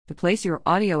To place your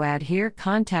audio ad here,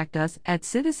 contact us at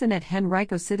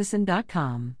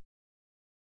citizen@henricocitizen.com.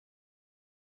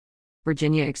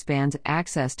 Virginia expands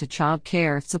access to child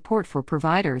care support for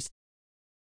providers.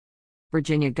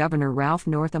 Virginia Governor Ralph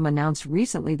Northam announced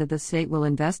recently that the state will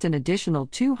invest an additional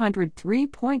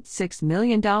 $203.6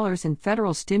 million in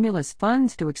federal stimulus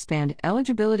funds to expand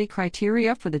eligibility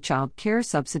criteria for the Child Care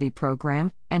Subsidy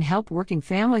Program and help working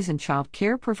families and child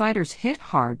care providers hit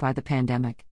hard by the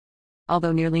pandemic.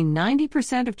 Although nearly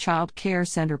 90% of child care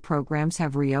center programs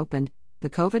have reopened,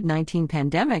 the COVID-19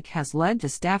 pandemic has led to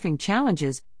staffing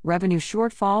challenges, revenue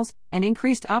shortfalls, and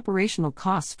increased operational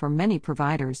costs for many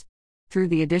providers. Through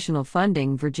the additional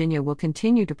funding, Virginia will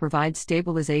continue to provide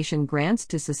stabilization grants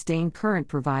to sustain current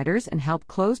providers and help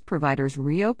closed providers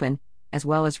reopen, as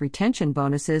well as retention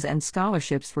bonuses and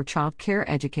scholarships for child care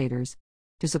educators.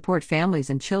 To support families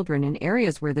and children in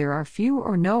areas where there are few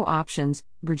or no options,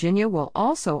 Virginia will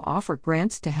also offer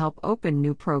grants to help open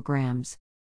new programs.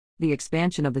 The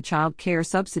expansion of the Child Care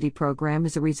Subsidy Program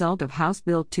is a result of House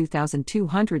Bill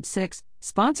 2206,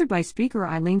 sponsored by Speaker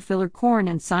Eileen Filler-Corn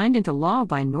and signed into law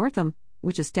by Northam,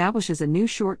 which establishes a new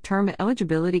short-term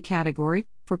eligibility category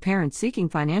for parents seeking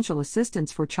financial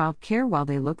assistance for child care while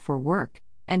they look for work,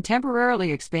 and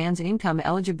temporarily expands income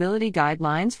eligibility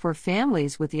guidelines for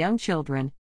families with young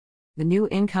children. The new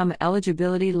income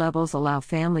eligibility levels allow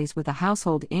families with a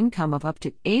household income of up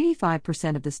to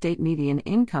 85% of the state median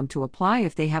income to apply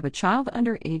if they have a child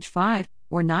under age 5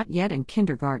 or not yet in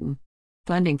kindergarten.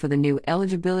 Funding for the new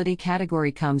eligibility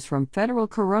category comes from federal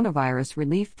coronavirus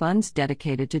relief funds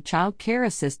dedicated to child care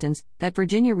assistance that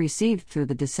Virginia received through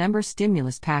the December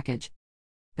stimulus package.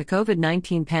 The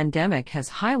COVID-19 pandemic has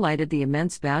highlighted the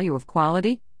immense value of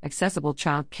quality, accessible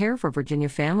child care for Virginia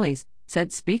families,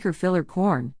 said Speaker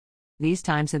Filler-Corn. These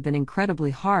times have been incredibly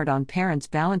hard on parents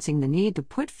balancing the need to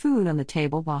put food on the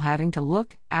table while having to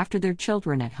look after their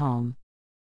children at home.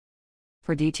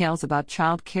 For details about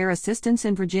child care assistance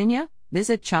in Virginia,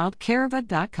 visit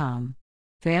childcareava.com.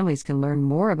 Families can learn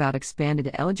more about expanded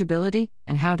eligibility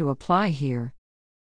and how to apply here.